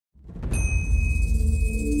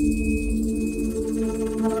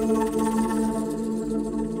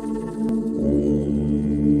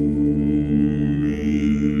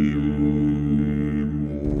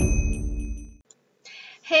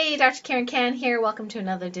Dr. Karen Can here. Welcome to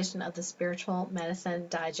another edition of the Spiritual Medicine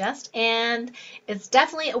Digest. And it's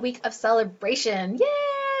definitely a week of celebration. Yay!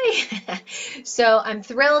 So I'm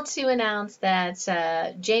thrilled to announce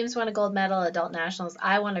that James won a gold medal at Adult Nationals.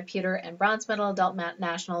 I won a pewter and bronze medal at Adult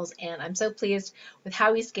Nationals. And I'm so pleased with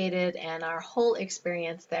how we skated and our whole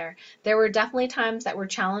experience there. There were definitely times that were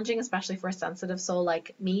challenging, especially for a sensitive soul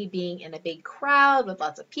like me, being in a big crowd with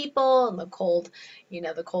lots of people and the cold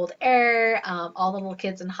air, all the little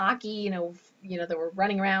kids in hockey, that were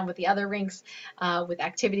running around with the other rinks, with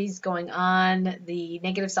activities going on, the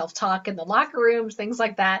negative self-talk in the locker rooms, things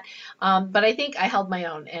like that. But I think I held my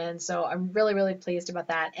own. And so I'm really, really pleased about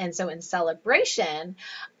that. And so in celebration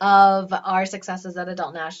of our successes at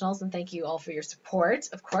Adult Nationals, and thank you all for your support,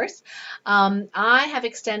 of course, I have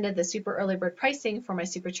extended the super early bird pricing for my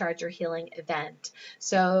Supercharge Your Healing event.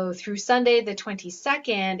 So through Sunday, the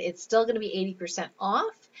 22nd, it's still going to be 80%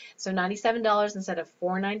 off. So $97 instead of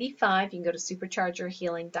 $495. You can go to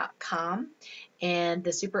superchargeyourhealing.com, and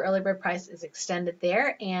the super early bird price is extended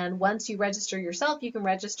there. And once you register yourself, you can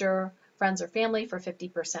register friends or family for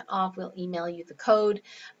 50% off. We'll email you the code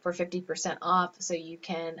for 50% off so you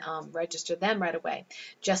can register them right away.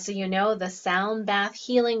 Just so you know, the sound bath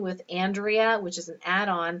healing with Andrea, which is an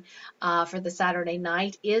add-on for the Saturday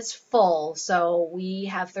night, is full. So we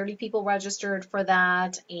have 30 people registered for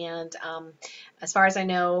that, and as far as I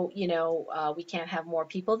know, we can't have more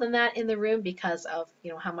people than that in the room because of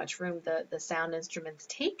how much room the sound instruments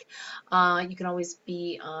take. You can always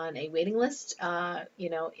be on a waiting list.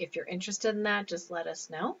 If you're interested in that, just let us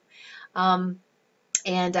know.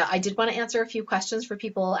 And I did want to answer a few questions for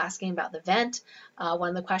people asking about the event. One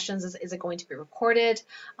of the questions is it going to be recorded?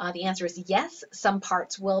 The answer is yes. Some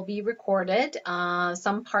parts will be recorded,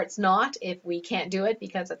 some parts not if we can't do it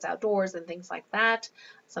because it's outdoors and things like that.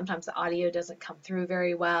 Sometimes the audio doesn't come through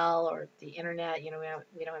very well, or the internet, we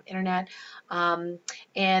don't have internet.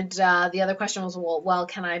 And the other question was, well,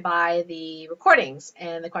 can I buy the recordings?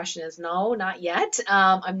 And the question is no, not yet.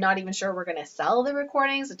 I'm not even sure we're going to sell the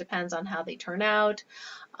recordings. It depends on how they turn out.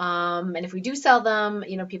 And if we do sell them,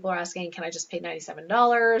 people are asking, can I just pay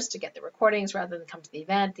 $97 to get the recordings rather than come to the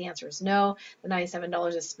event? The answer is no. The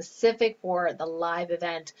 $97 is specific for the live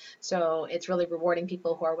event. So it's really rewarding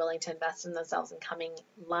people who are willing to invest in themselves and coming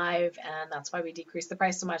live. And that's why we decrease the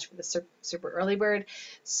price so much for the super early bird.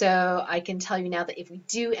 So I can tell you now that if we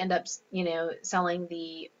do end up, selling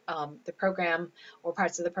the program or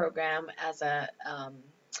parts of the program as a,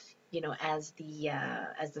 as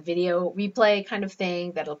the video replay kind of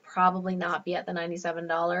thing, that'll probably not be at the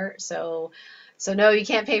 $97. So no, you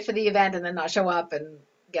can't pay for the event and then not show up and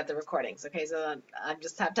get the recordings. Okay, so I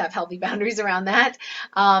just have to have healthy boundaries around that.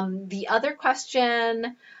 The other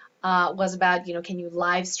question was about, can you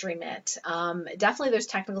live stream it? Definitely there's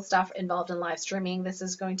technical stuff involved in live streaming. This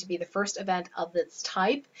is going to be the first event of its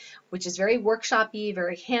type, which is very workshop-y,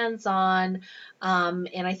 very hands-on,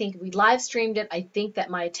 and I think if we live streamed it, I think that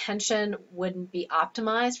my attention wouldn't be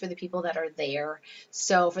optimized for the people that are there.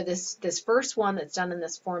 So for this first one that's done in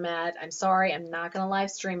this format, I'm sorry, I'm not going to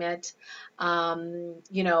live stream it.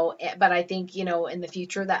 But I think, in the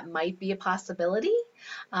future that might be a possibility.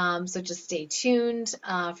 So just stay tuned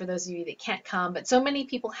for those of you that can't come. But so many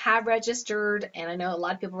people have registered, and I know a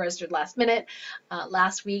lot of people registered last minute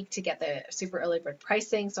last week to get the super early bird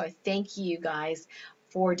pricing. So I thank you guys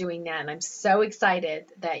for doing that, and I'm so excited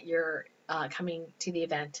that you're coming to the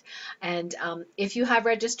event. And if you have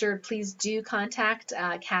registered, please do contact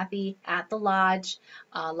Cathy at the Lodge,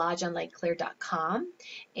 lodgeonlakeclear.com.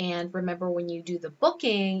 And remember, when you do the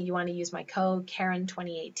booking, you want to use my code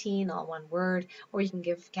Karen2018, all one word, or you can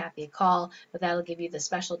give Cathy a call, but that'll give you the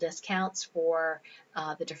special discounts for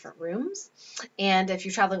the different rooms. And if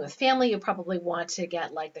you're traveling with family, you'll probably want to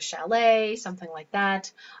get like the chalet, something like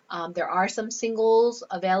that. There are some singles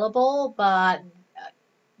available, but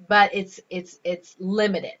it's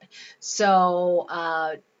limited. So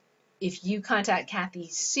if you contact Cathy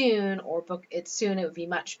soon or book it soon, it would be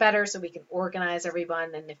much better so we can organize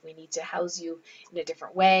everyone. And if we need to house you in a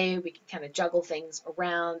different way, we can kind of juggle things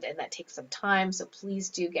around, and that takes some time. So please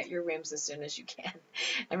do get your rooms as soon as you can.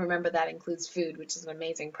 And remember, that includes food, which is an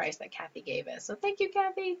amazing price that Cathy gave us. So thank you,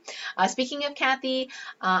 Cathy. Speaking of Cathy,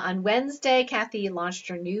 on Wednesday, Cathy launched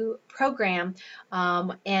her new program,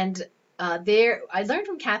 and I learned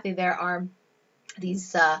from Cathy there are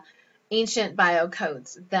these ancient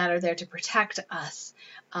biocodes that are there to protect us,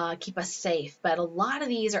 keep us safe. But a lot of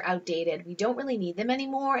these are outdated. We don't really need them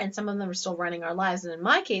anymore, and some of them are still running our lives. And in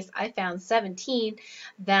my case, I found 17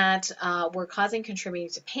 that were contributing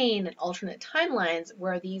to pain and alternate timelines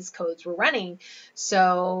where these codes were running.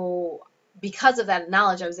 So because of that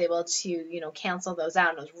knowledge, I was able to, cancel those out,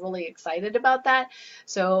 and I was really excited about that.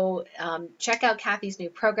 So check out Cathy's new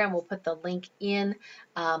program. We'll put the link in,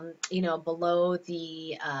 below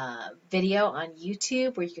the video on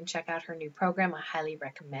YouTube where you can check out her new program. I highly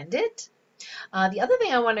recommend it. The other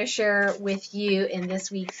thing I want to share with you in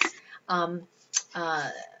this week's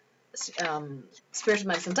Spiritual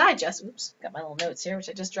Medicine Digest, oops, got my little notes here, which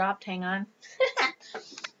I just dropped, hang on.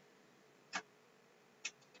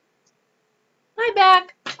 Hi,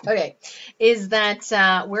 back. Okay, is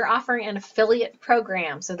that we're offering an affiliate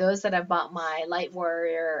program. So those that have bought my Light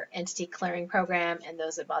Warrior Entity Clearing Program and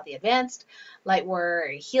those that bought the Advanced Light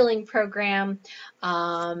Warrior Healing Program,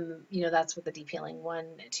 that's with the Deep Healing 1,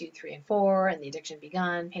 2, 3, and 4, and the Addiction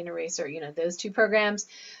Begun, Pain Eraser, those 2 programs.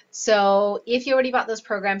 So if you already bought those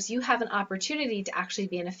programs, you have an opportunity to actually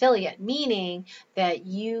be an affiliate, meaning that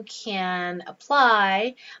you can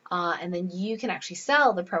apply and then you can actually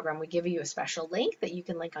sell the program. We give you a special link that you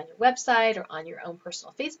can link on your website or on your own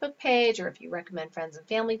personal Facebook page, or if you recommend friends and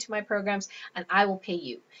family to my programs, and I will pay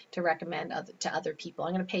you to recommend to other people.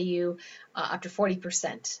 I'm going to pay you up to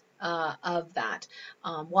 40% of that.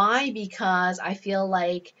 Why? Because I feel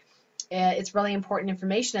like it's really important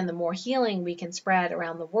information, and the more healing we can spread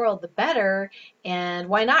around the world, the better. And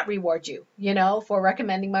why not reward you, for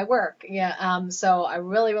recommending my work? Yeah. So I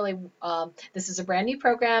really, this is a brand new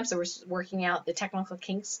program, so we're working out the technical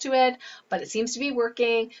kinks to it, but it seems to be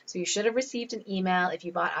working. So you should have received an email if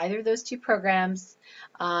you bought either of those 2 programs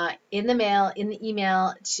in the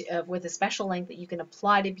email with a special link that you can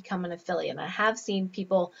apply to become an affiliate. And I have seen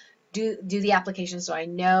people do the application, so I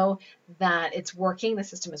know that it's working, the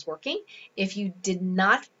system is working. If you did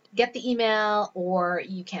not get the email or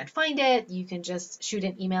you can't find it, you can just shoot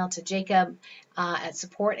an email to Jacob at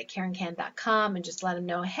support@karencan.com and just let him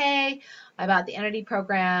know, hey, I bought the Entity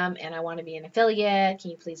program and I want to be an affiliate.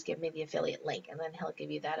 Can you please give me the affiliate link? And then he'll give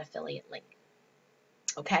you that affiliate link.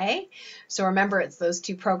 Okay, so remember, it's those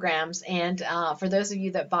 2 programs. And for those of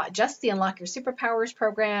you that bought just the Unlock Your Superpowers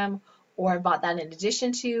program, or bought that in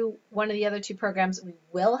addition to one of the other 2 programs, we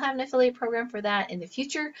will have an affiliate program for that in the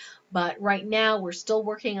future. But right now, we're still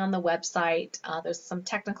working on the website. There's some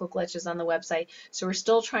technical glitches on the website, so we're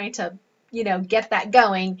still trying to, get that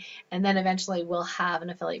going. And then eventually, we'll have an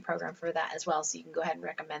affiliate program for that as well. So you can go ahead and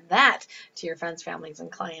recommend that to your friends, families, and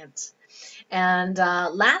clients. And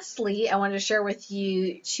lastly, I wanted to share with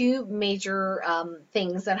you 2 major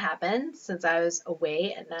things that happened since I was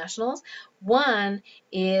away at Nationals. One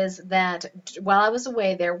is that while I was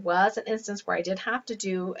away, there was an instance where I did have to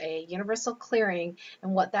do a universal clearing,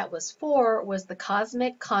 and what that was for was the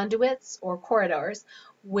cosmic conduits or corridors,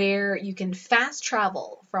 where you can fast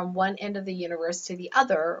travel from one end of the universe to the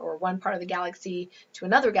other, or one part of the galaxy to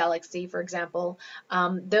another galaxy, for example.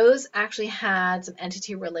 Those actually had some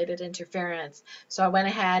entity-related interference. So I went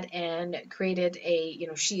ahead and created a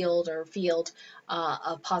shield or field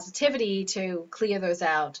of positivity to clear those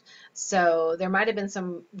out. So there might have been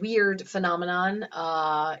some weird phenomenon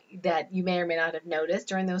that you may or may not have noticed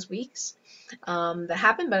during those weeks that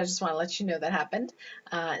happened, but I just want to let you know that happened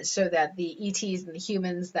so that the ETs and the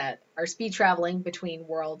humans that are speed traveling between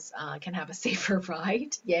worlds can have a safer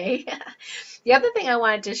ride. Yay. The other thing I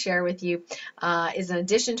wanted to share with you is, in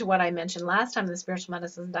addition to what I mentioned last time in the Spiritual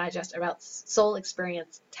Medicine Digest about soul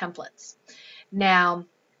experience templates. Now,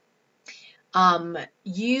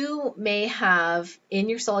 you may have in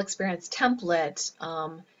your soul experience template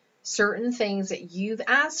certain things that you've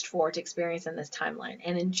asked for to experience in this timeline.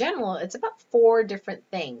 And in general, it's about 4 different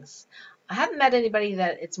things. I haven't met anybody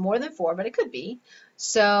that it's more than 4, but it could be.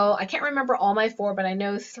 So I can't remember all my 4, but I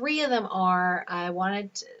know 3 of them are, I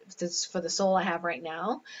wanted, this for the soul I have right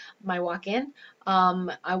now, my walk-in,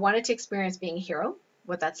 I wanted to experience being a hero,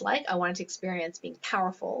 what that's like. I wanted to experience being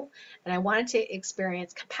powerful, and I wanted to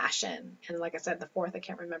experience compassion. And like I said, the 4th, I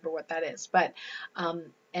can't remember what that is. But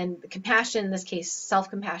and compassion, in this case,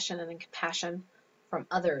 self-compassion, and then compassion from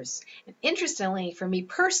others. And interestingly, for me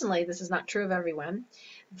personally, this is not true of everyone,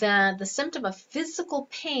 that the symptom of physical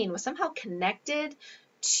pain was somehow connected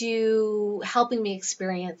to helping me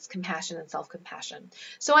experience compassion and self-compassion.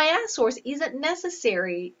 So I asked Source, is it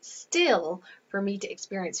necessary still for me to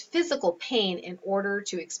experience physical pain in order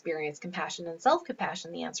to experience compassion and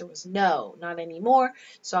self-compassion? The answer was no, not anymore.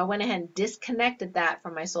 So I went ahead and disconnected that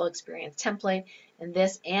from my soul experience template in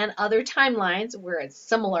this and other timelines where it's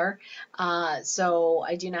similar. So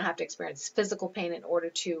I do not have to experience physical pain in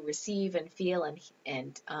order to receive and feel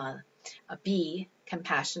and be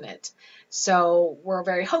compassionate. So we're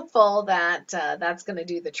very hopeful that that's going to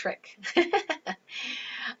do the trick.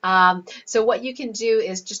 So what you can do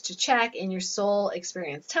is just to check in your soul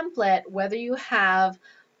experience template whether you have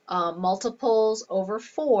multiples over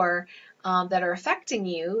 4 that are affecting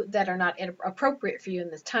you that are not appropriate for you in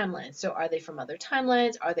this timeline. So are they from other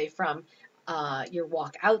timelines? Are they from your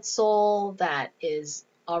walk out soul that is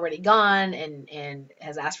already gone and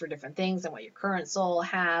has asked for different things than what your current soul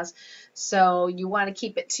has? So you want to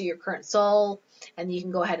keep it to your current soul, and you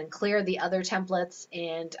can go ahead and clear the other templates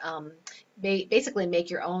and basically make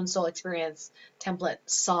your own soul experience template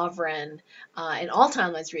sovereign in all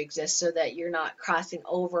timelines where you exist, so that you're not crossing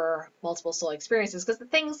over multiple soul experiences, because the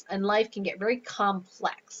things in life can get very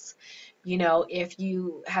complex. You know, if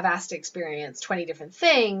you have asked to experience 20 different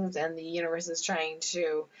things and the universe is trying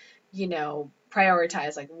to, you know,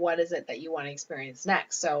 prioritize like what is it that you want to experience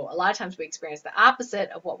next. So a lot of times we experience the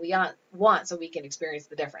opposite of what we want so we can experience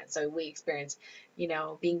the difference. So we experience, you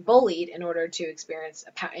know, being bullied in order to experience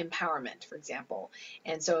empowerment, for example.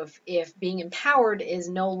 And so if being empowered is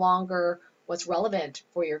no longer what's relevant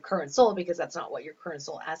for your current soul, because that's not what your current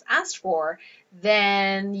soul has asked for,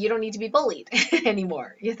 then you don't need to be bullied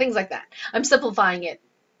anymore. Things like that. I'm simplifying it,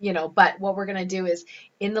 you know, but what we're going to do is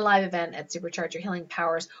in the live event at Supercharge Your Healing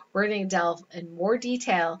Powers, we're going to delve in more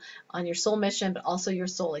detail on your soul mission, but also your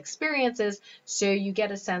soul experiences, so you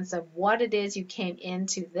get a sense of what it is you came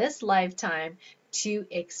into this lifetime to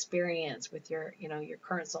experience with your, you know, your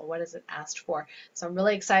current soul. What is it asked for? So I'm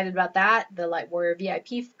really excited about that. The Light Warrior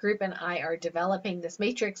VIP group and I are developing this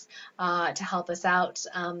matrix to help us out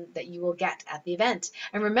that you will get at the event.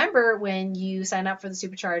 And remember, when you sign up for the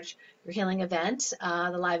Supercharge Your Healing event,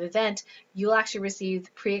 the live event, you'll actually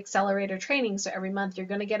receive pre-accelerator training. So every month you're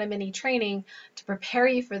going to get a mini training to prepare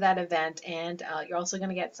you for that event, and you're also going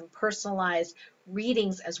to get some personalized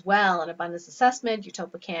readings as well, an abundance assessment,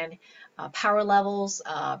 Utopican power levels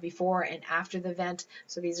before and after the event.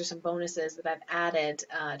 So these are some bonuses that I've added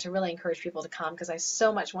to really encourage people to come, because I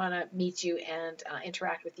so much want to meet you and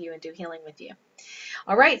interact with you and do healing with you.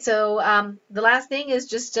 All right, so the last thing is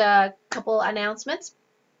just a couple announcements.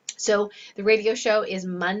 So the radio show is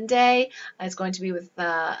Monday. It's going to be with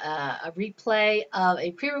a replay of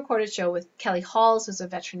a pre-recorded show with Kelly Halls, who's a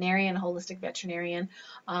veterinarian, a holistic veterinarian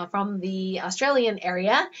from the Australian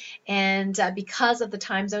area. And because of the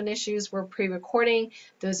time zone issues, we're pre-recording.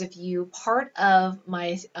 Those of you part of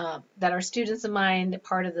my, that are students of mine,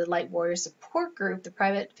 part of the Light Warrior support group, the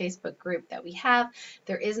private Facebook group that we have,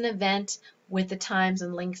 there is an event with the times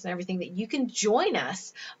and links and everything that you can join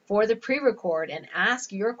us for the pre-record and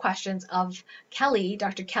ask your questions of Kelly,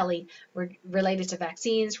 Dr. Kelly, related to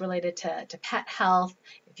vaccines, related to pet health,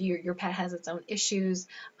 if your pet has its own issues.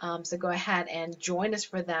 So go ahead and join us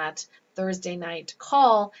for that Thursday night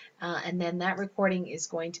call, and then that recording is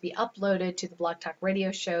going to be uploaded to the Blog Talk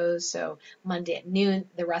radio shows. So Monday at noon,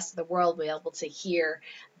 the rest of the world will be able to hear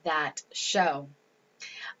that show.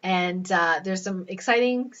 And there's some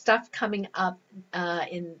exciting stuff coming up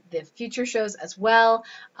in the future shows as well.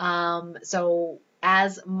 So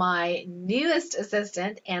as my newest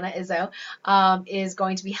assistant, Anna Izzo, is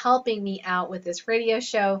going to be helping me out with this radio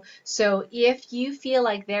show. So if you feel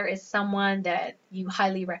like there is someone that you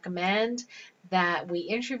highly recommend that we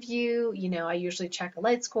interview, you know, I usually check a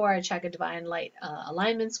light score, I check a divine light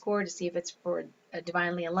alignment score to see if it's for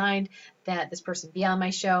divinely aligned, that this person be on my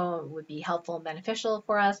show would be helpful and beneficial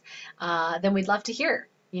for us, then we'd love to hear,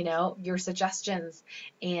 you know, your suggestions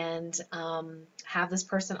and have this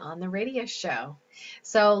person on the radio show.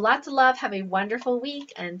 So lots of love. Have a wonderful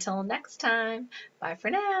week. Until next time. Bye for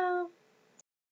now.